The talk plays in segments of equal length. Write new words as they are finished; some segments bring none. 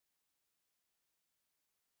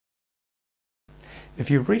If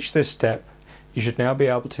you've reached this step, you should now be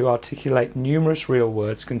able to articulate numerous real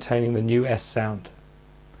words containing the new S sound.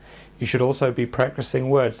 You should also be practicing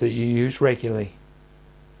words that you use regularly.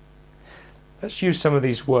 Let's use some of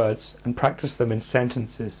these words and practice them in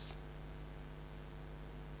sentences.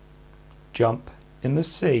 Jump in the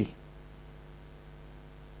sea.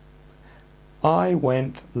 I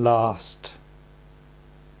went last.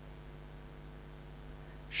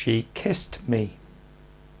 She kissed me.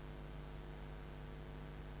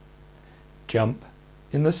 Jump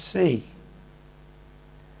in the sea.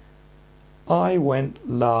 I went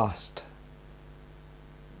last.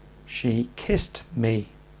 She kissed me.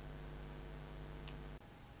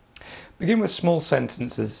 Begin with small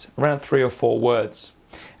sentences, around 3 or 4 words,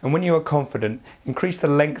 and when you are confident, increase the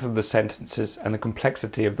length of the sentences and the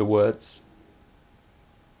complexity of the words.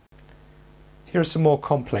 Here are some more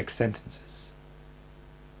complex sentences.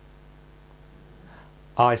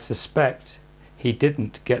 I suspect he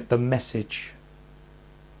didn't get the message.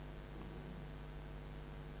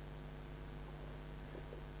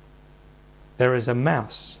 There is a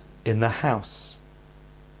mouse in the house.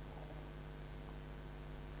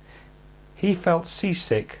 He felt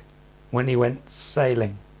seasick when he went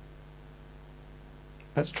sailing.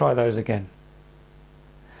 Let's try those again.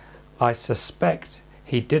 I suspect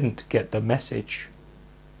he didn't get the message.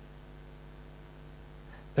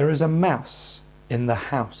 There is a mouse in the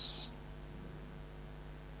house.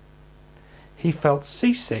 He felt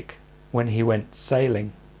seasick when he went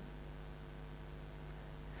sailing.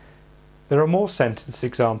 There are more sentence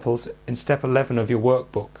examples in step 11 of your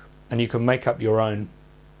workbook, and you can make up your own.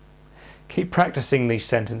 Keep practicing these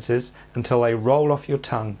sentences until they roll off your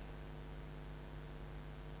tongue.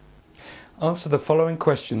 Answer the following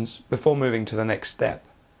questions before moving to the next step.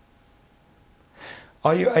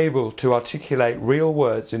 Are you able to articulate real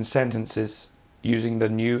words in sentences using the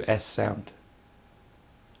new S sound?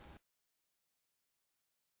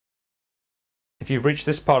 If you've reached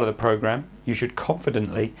this part of the program, you should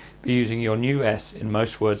confidently be using your new S in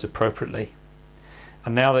most words appropriately.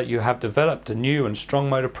 And now that you have developed a new and strong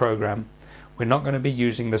motor program, we're not going to be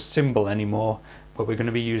using the symbol anymore, but we're going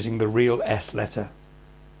to be using the real S letter.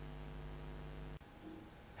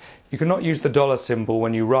 You cannot use the dollar symbol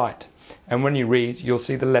when you write, and when you read you'll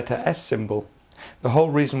see the letter S symbol. The whole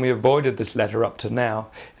reason we avoided this letter up to now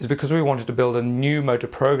is because we wanted to build a new motor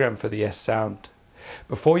program for the S sound.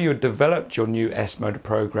 Before you had developed your new S motor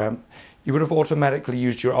program, you would have automatically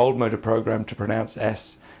used your old motor program to pronounce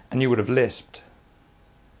S, and you would have lisped.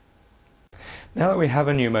 Now that we have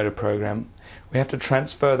a new motor program, we have to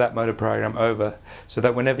transfer that motor program over so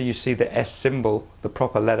that whenever you see the S symbol, the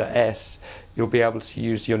proper letter S, you'll be able to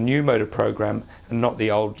use your new motor program and not the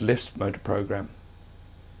old Lisp motor program.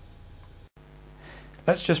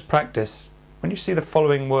 Let's just practice. When you see the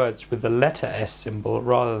following words with the letter S symbol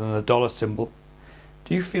rather than the dollar symbol,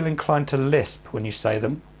 do you feel inclined to lisp when you say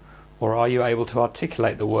them, or are you able to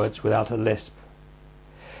articulate the words without a lisp?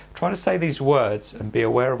 Try to say these words and be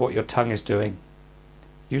aware of what your tongue is doing.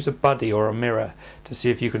 Use a buddy or a mirror to see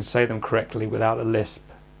if you can say them correctly without a lisp.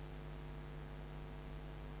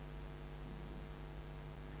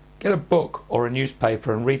 Get a book or a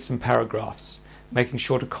newspaper and read some paragraphs, making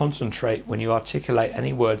sure to concentrate when you articulate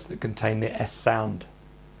any words that contain the S sound.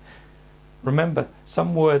 Remember,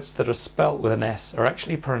 some words that are spelt with an S are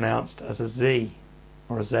actually pronounced as a Z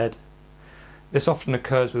or a Z. This often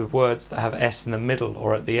occurs with words that have S in the middle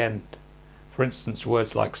or at the end. For instance,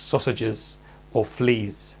 words like sausages or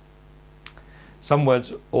fleas. Some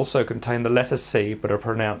words also contain the letter C but are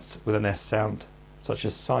pronounced with an S sound, such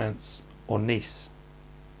as science or niece.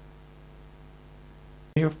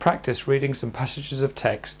 When you have practiced reading some passages of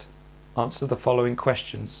text, answer the following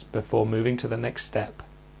questions before moving to the next step.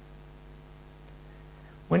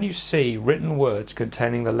 When you see written words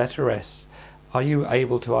containing the letter S, are you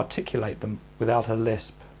able to articulate them without a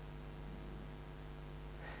lisp?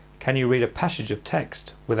 Can you read a passage of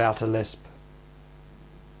text without a lisp?